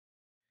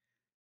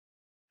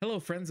Hello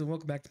friends and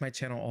welcome back to my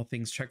channel, All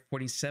Things Trek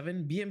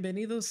 47.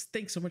 Bienvenidos.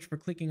 Thanks so much for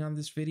clicking on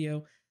this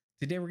video.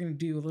 Today we're going to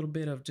do a little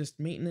bit of just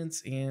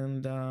maintenance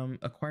and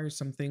acquire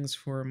some things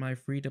for my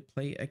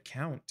free-to-play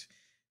account.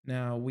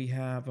 Now we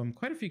have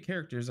quite a few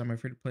characters on my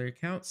free-to-play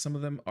account. Some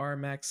of them are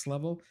max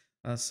level,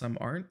 some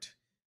aren't.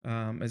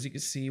 As you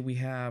can see, we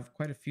have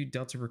quite a few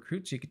Delta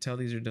recruits. You can tell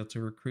these are Delta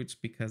recruits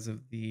because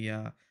of the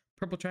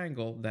purple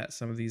triangle that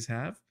some of these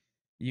have.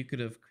 You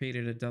could have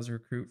created a Delta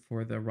recruit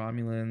for the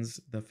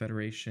Romulans, the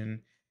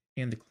Federation,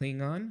 and the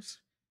Klingons.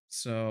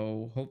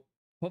 So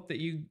hope that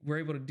you were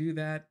able to do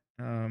that.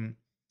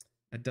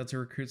 At Delta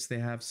recruits, they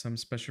have some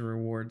special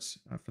rewards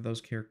for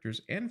those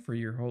characters and for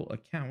your whole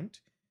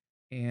account.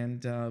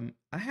 And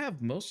I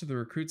have most of the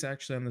recruits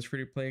actually on this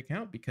free-to-play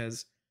account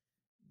because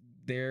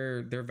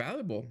they're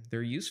valuable,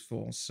 they're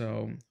useful.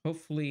 So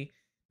hopefully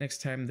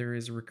next time there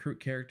is a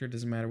recruit character,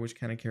 doesn't matter which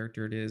kind of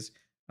character it is,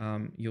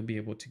 you'll be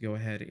able to go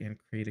ahead and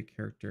create a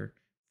character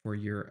for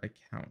your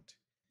account.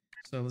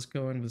 So let's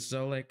go in with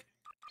Zolek.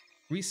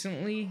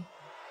 Recently,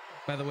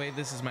 by the way,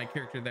 this is my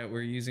character that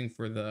we're using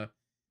for the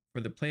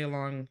play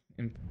along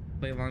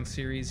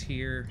series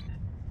here,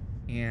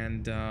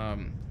 and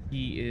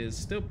he is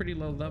still pretty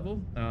low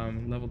level,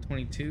 level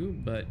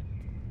 22, but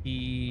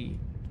I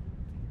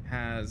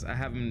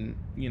have him,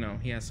 you know,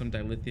 he has some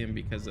dilithium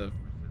because of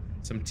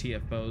some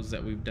TFOs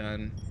that we've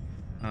done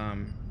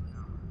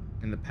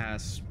in the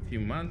past few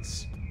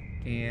months.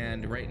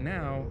 And right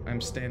now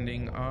I'm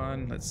standing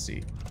on, let's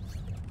see,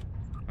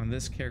 on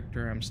this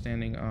character I'm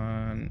standing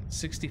on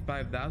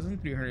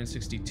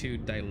 65,362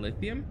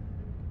 dilithium.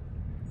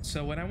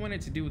 So what I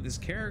wanted to do with this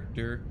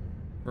character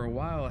for a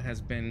while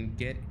has been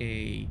get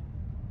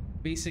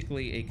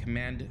basically a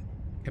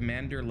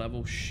commander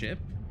level ship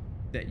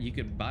that you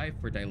could buy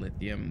for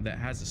dilithium that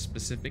has a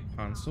specific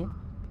console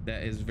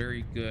that is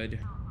very good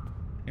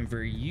and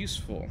very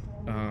useful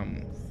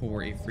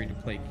for a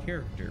free-to-play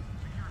character.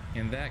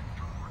 And that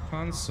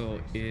console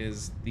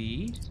is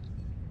the,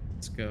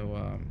 let's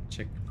go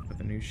check for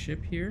the new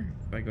ship here.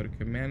 If I go to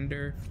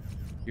commander,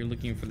 you're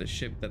looking for the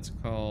ship that's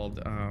called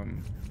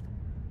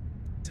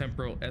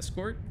Temporal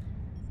Escort,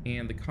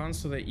 and the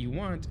console that you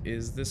want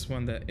is this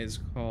one that is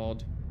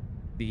called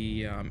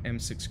the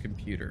M6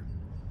 computer.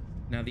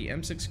 Now the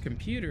M6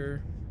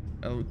 computer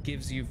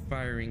gives you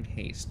firing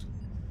haste.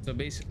 So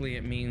basically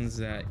it means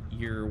that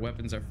your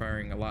weapons are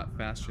firing a lot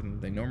faster than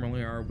they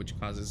normally are, which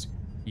causes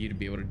you to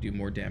be able to do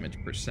more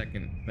damage per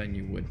second than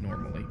you would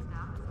normally.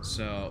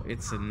 So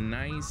it's a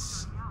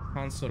nice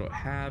console to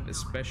have,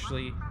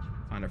 especially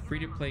on a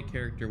free-to-play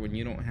character when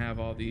you don't have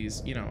all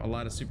these, you know, a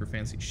lot of super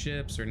fancy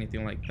ships or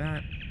anything like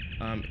that.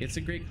 It's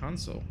a great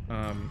console.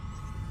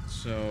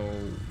 So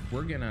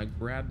we're gonna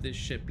grab this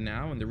ship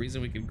now, and the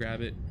reason we could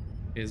grab it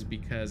is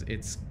because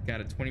it's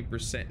got a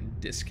 20%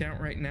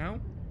 discount right now.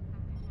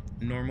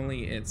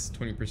 Normally it's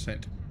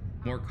 20%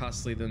 more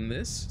costly than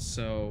this,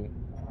 so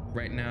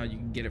right now you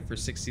can get it for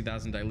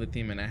 60,000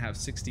 dilithium, and I have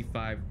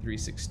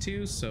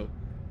 65,362, so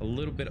a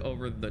little bit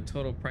over the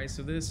total price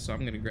of this. So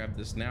I'm gonna grab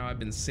this now. I've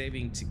been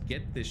saving to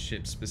get this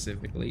ship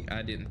specifically.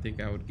 I didn't think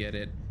I would get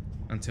it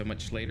until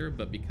much later,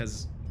 but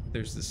because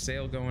there's the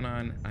sale going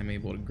on, I'm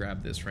able to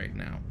grab this right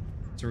now.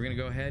 So we're gonna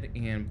go ahead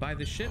and buy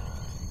the ship.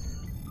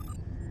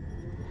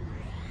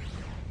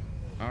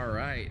 All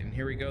right, and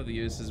here we go. The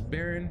USS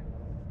Baron,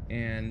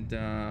 and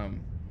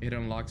it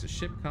unlocks a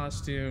ship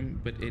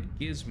costume, but it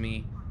gives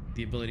me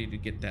the ability to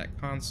get that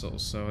console.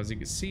 So as you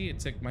can see, it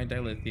took my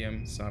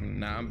dilithium, so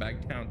now I'm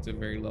back down to a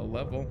very low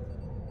level,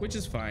 which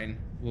is fine.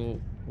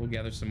 We'll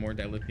gather some more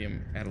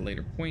dilithium at a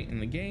later point in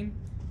the game.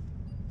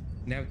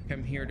 Now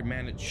come here to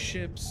manage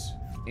ships,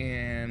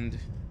 and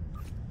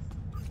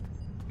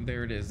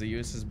there it is, the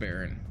USS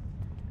Baron.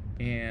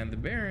 And the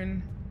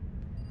Baron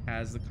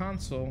has the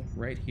console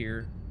right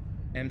here,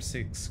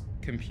 M6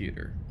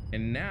 computer,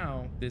 and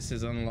now this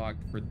is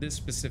unlocked for this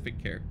specific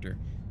character.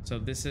 So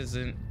this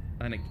isn't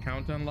an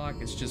account unlock,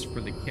 it's just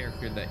for the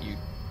character that you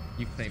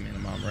claim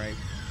in, Mom, right?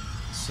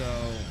 So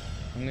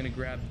I'm gonna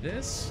grab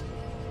this.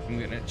 I'm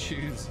gonna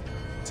choose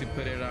to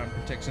put it on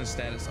protection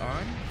status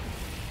on.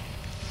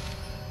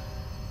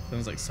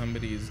 Sounds like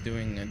somebody is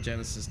doing a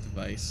Genesis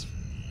device.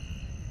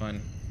 Fun.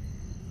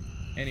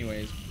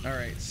 Anyways, all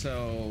right,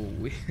 so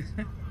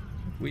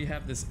we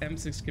have this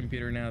M6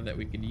 computer now that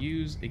we can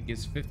use. It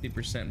gives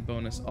 50%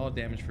 bonus all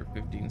damage for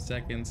 15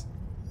 seconds,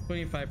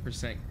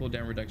 25%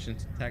 cooldown reduction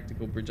to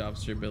tactical bridge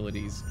officer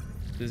abilities.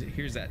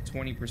 Here's that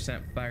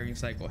 20% firing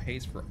cycle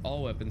haste for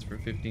all weapons for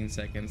 15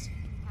 seconds,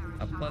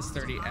 a plus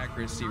 30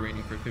 accuracy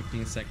rating for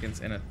 15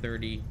 seconds, and a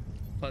 30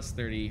 plus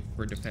 30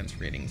 for defense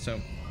rating. So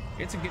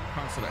it's a good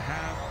console to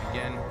have.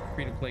 Again,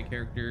 free-to-play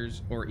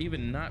characters, or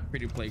even not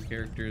free-to-play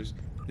characters,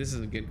 this is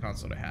a good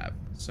console to have.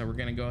 So we're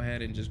gonna go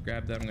ahead and just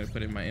grab that. I'm gonna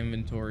put it in my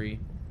inventory,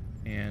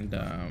 and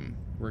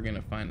we're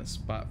gonna find a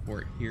spot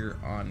for it here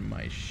on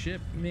my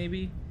ship,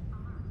 maybe.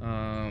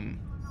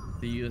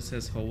 The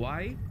USS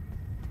Hawaii,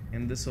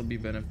 and this will be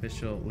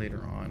beneficial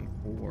later on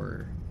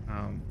for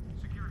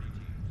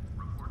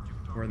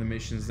the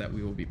missions that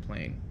we will be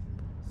playing.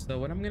 So So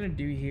what I'm gonna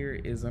do here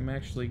is I'm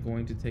actually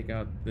going to take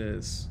out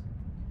this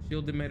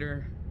shield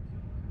emitter,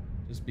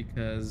 just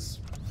because,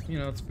 you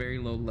know, it's very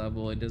low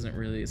level. It's not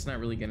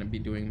really gonna be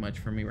doing much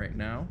for me right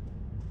now.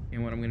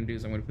 And what I'm gonna do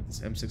is I'm gonna put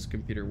this M6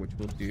 computer, which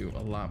will do a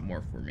lot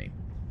more for me.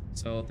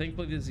 So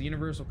thankfully this is a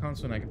universal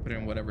console and I can put it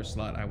in whatever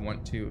slot I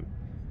want to.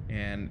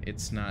 And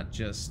it's not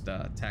just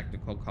a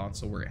tactical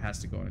console where it has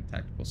to go in a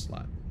tactical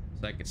slot.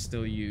 So I could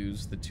still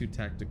use the two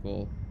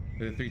tactical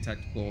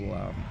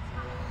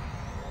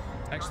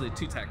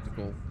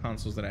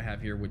consoles that I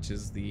have here, which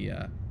is the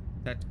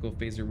tactical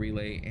phaser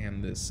relay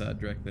and this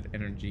directed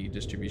energy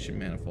distribution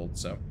manifold.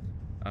 So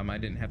I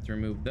didn't have to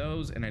remove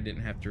those, and I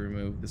didn't have to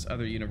remove this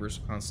other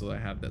universal console I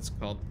have that's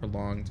called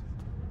prolonged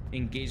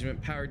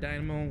engagement power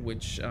dynamo,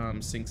 which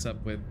syncs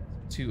up with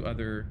two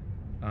other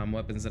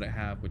weapons that I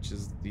have, which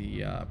is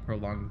the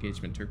prolonged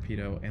engagement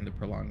torpedo and the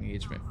prolonged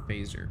engagement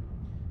phaser.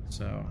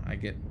 So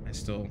I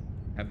still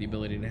have the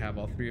ability to have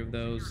all three of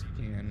those,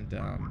 and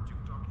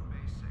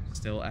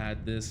still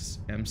add this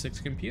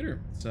M6 computer.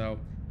 So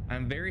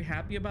I'm very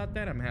happy about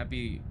that. I'm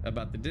happy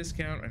about the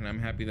discount, and I'm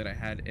happy that I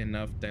had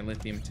enough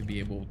dilithium to be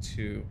able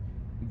to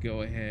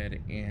go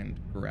ahead and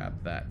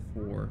grab that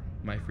for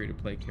my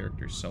free-to-play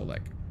character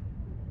Solek.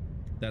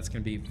 That's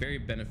going to be very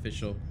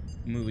beneficial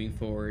moving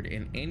forward,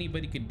 and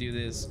anybody could do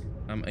this.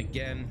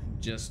 Again,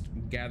 just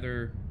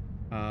gather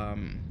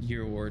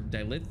your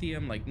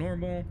dilithium like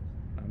normal,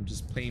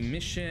 just playing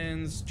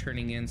missions,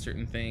 turning in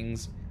certain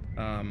things,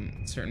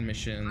 certain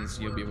missions.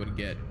 You'll be able to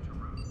get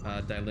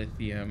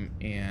dilithium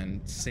and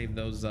save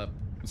those up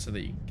so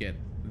that you get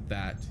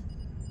that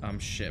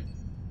ship.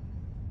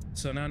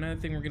 So now another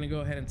thing we're going to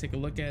go ahead and take a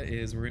look at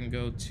is we're going to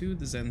go to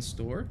the Zen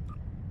store,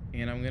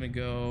 and I'm going to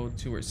go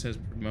to where it says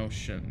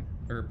promotion,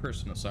 or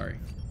personal, sorry.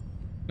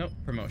 Nope,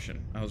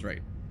 promotion. I was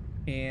right.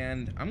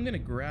 And I'm going to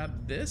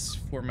grab this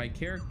for my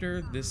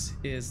character. This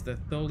is the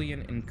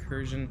Tholian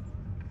Incursion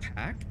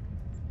Pack.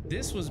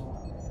 This was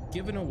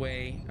given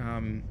away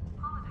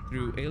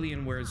through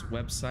Alienware's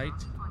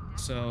website.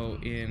 So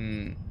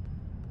in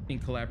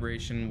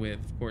collaboration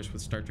with, of course,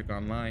 with Star Trek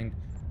Online,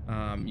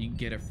 you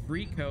get a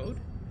free code,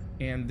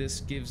 and this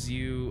gives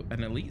you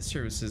an Elite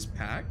Services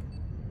pack,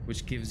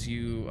 which gives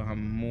you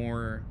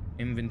more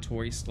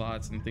inventory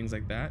slots and things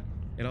like that.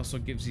 It also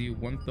gives you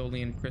one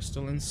Tholian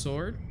crystalline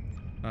sword,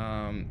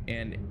 and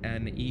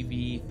an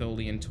EV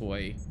Tholian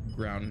toy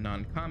ground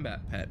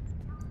non-combat pet.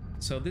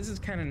 So this is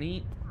kind of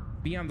neat.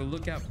 Be on the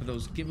lookout for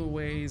those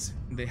giveaways.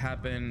 They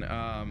happen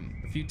a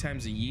few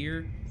times a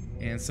year,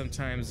 and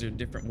sometimes they're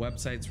different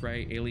websites,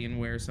 right?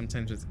 Alienware,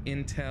 sometimes it's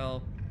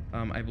Intel.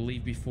 I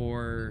believe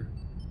before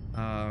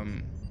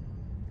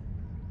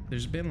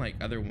there's been like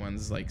other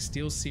ones like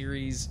Steel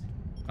Series,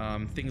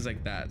 things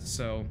like that.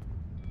 So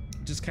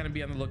just kind of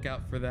be on the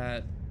lookout for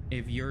that.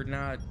 If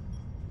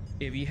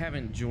you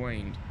haven't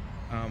joined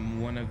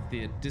one of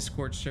the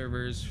Discord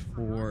servers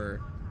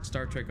for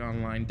Star Trek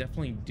Online,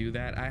 definitely do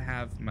that. I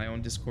have my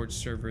own Discord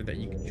server that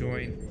you can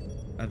join.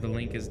 The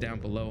link is down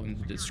below in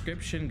the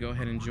description. Go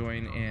ahead and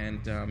join,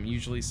 and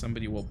usually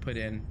somebody will put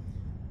in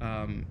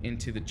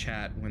into the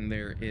chat when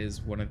there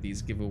is one of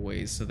these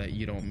giveaways so that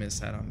you don't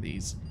miss out on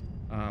these.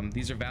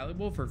 These are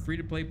valuable for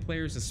free-to-play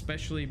players,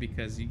 especially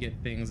because you get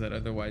things that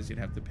otherwise you'd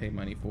have to pay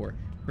money for.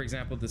 For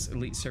example, this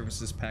Elite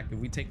Services pack, if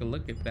we take a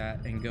look at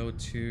that and go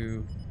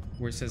to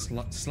where it says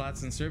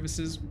slots and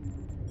services,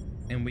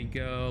 and we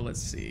go,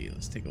 let's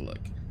take a look.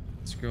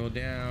 Scroll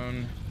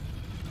down.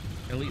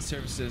 Elite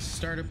Services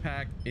starter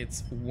pack,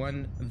 it's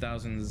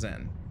 1,000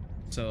 Zen.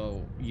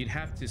 So you'd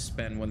have to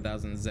spend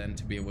 1,000 Zen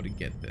to be able to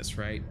get this,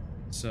 right?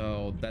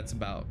 So that's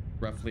about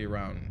roughly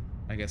around,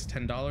 I guess,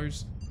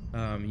 $10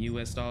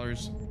 US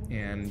dollars.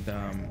 And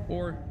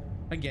or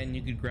again,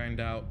 you could grind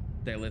out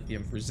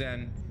dilithium for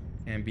Zen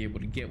and be able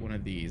to get one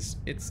of these.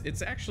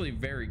 It's actually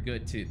very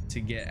good to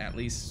get at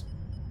least,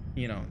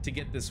 you know, to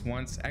get this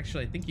once.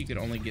 Actually, I think you could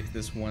only get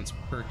this once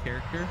per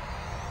character.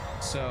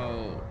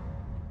 So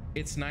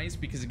it's nice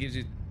because it gives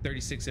you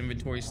 36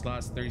 inventory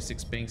slots,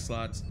 36 bank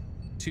slots,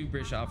 2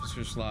 British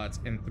officer slots,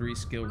 and 3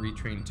 skill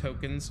retrain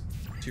tokens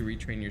to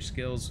retrain your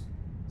skills.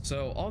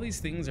 So all these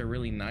things are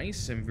really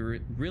nice and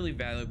really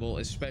valuable,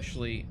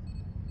 especially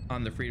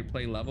on the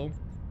free-to-play level.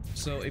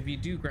 So if you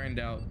do grind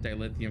out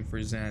dilithium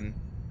for Zen,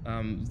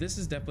 this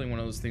is definitely one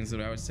of those things that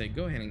I would say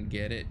go ahead and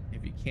get it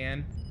if you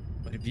can.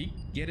 But if you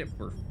get it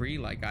for free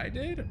like I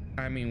did,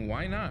 I mean,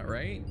 why not,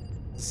 right?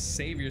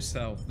 Save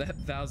yourself that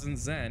 1,000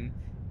 Zen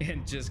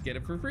and just get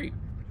it for free.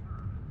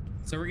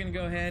 So we're gonna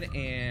go ahead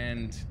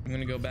and I'm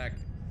gonna go back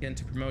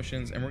into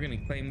promotions, and we're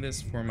gonna claim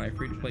this for my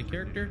free-to-play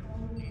character,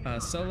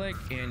 Solek,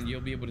 and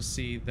you'll be able to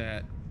see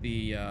that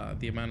the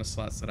amount of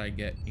slots that I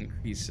get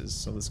increases.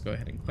 So let's go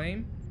ahead and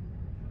claim.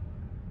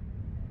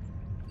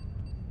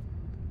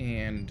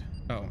 And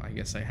oh, I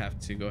guess I have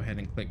to go ahead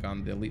and click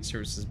on the Elite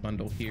Services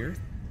bundle here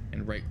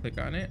and right click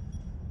on it.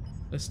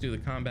 Let's do the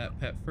combat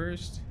pet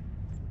first.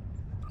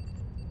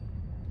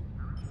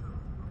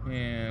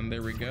 And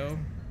there we go.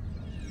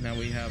 Now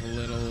we have a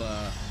little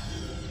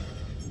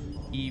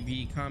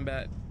EV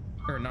combat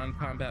or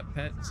non-combat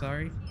pet,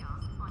 sorry.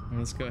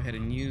 Let's go ahead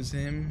and use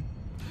him,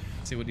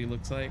 see what he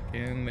looks like.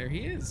 And there he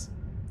is.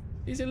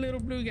 He's a little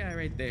blue guy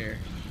right there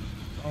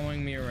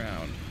following me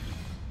around.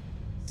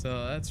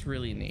 So that's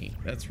really neat.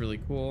 That's really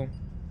cool.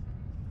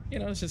 You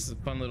know, it's just a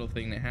fun little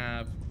thing to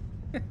have.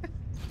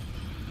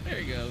 There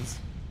he goes.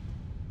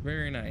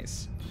 Very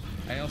nice.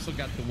 I also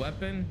got the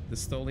weapon, the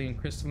Stolian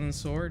Crystalline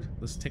Sword.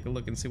 Let's take a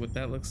look and see what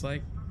that looks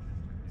like.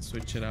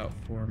 Switch it out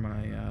for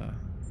my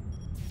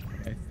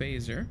my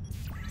phaser.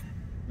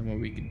 And what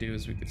we could do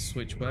is we could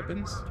switch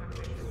weapons.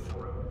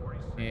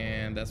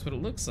 And that's what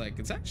it looks like.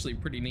 It's actually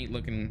pretty neat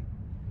looking,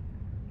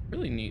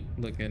 really neat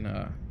looking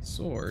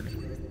sword.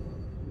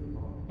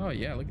 Oh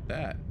yeah, look at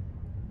that.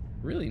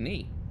 Really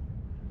neat.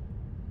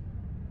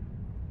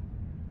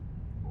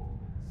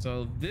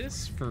 So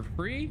this for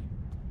free,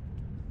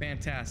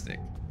 fantastic,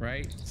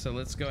 right? So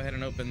let's go ahead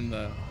and open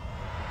the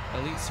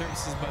Elite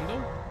Services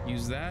bundle,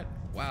 use that.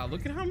 Wow,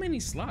 look at how many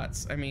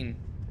slots. I mean,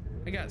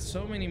 I got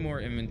so many more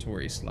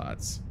inventory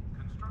slots.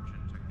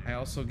 I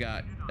also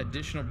got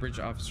additional bridge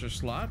officer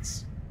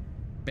slots,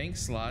 bank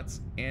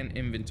slots, and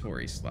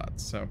inventory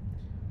slots. So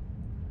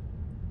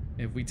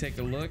if we take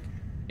a look,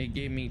 it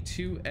gave me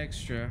 2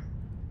 extra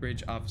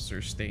bridge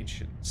officer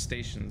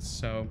stations.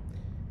 So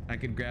I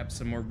could grab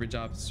some more bridge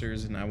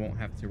officers and I won't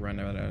have to run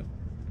out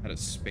of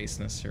space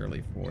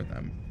necessarily for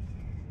them.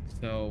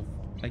 So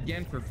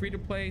again, for free to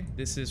play,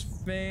 this is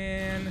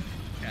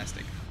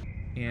fantastic.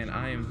 And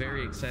I am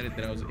very excited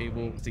that I was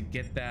able to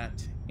get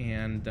that,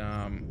 and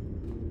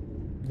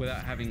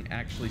without having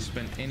actually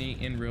spent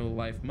any in real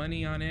life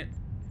money on it.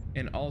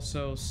 And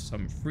also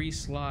some free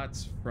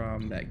slots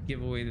from that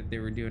giveaway that they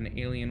were doing to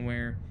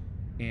Alienware,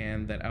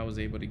 and that I was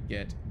able to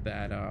get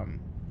that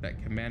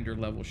that commander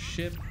level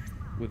ship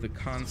with a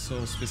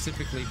console,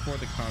 specifically for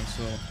the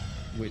console,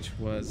 which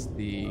was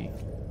the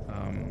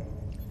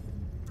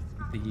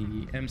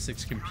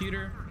M6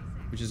 computer,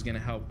 which is going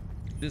to help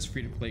this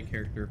free-to-play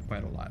character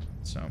quite a lot.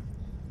 So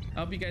I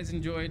hope you guys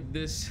enjoyed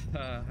this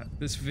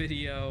this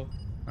video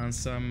on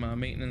some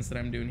maintenance that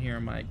I'm doing here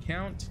on my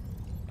account.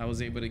 I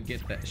was able to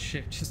get that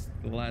ship just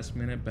at the last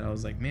minute, but I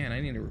was like, man,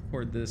 I need to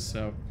record this,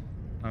 so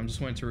I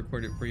just wanted to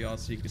record it for y'all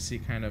so you could see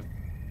kind of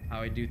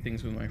how I do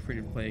things with my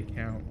free-to-play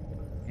account,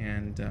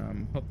 and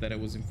hope that it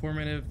was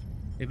informative.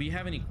 If you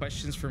have any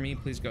questions for me,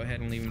 please go ahead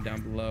and leave them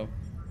down below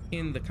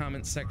in the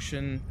comment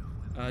section.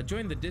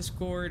 Join the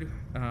Discord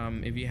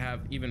if you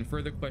have even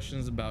further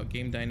questions about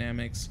game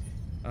dynamics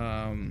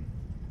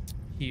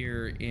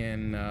here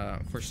in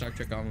for Star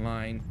Trek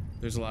Online.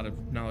 There's a lot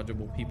of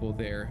knowledgeable people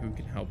there who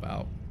can help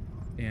out,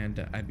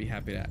 and I'd be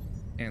happy to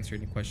answer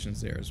any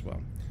questions there as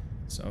well.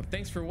 So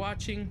thanks for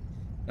watching.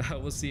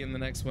 We'll see you in the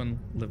next one.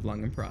 Live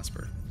long and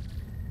prosper.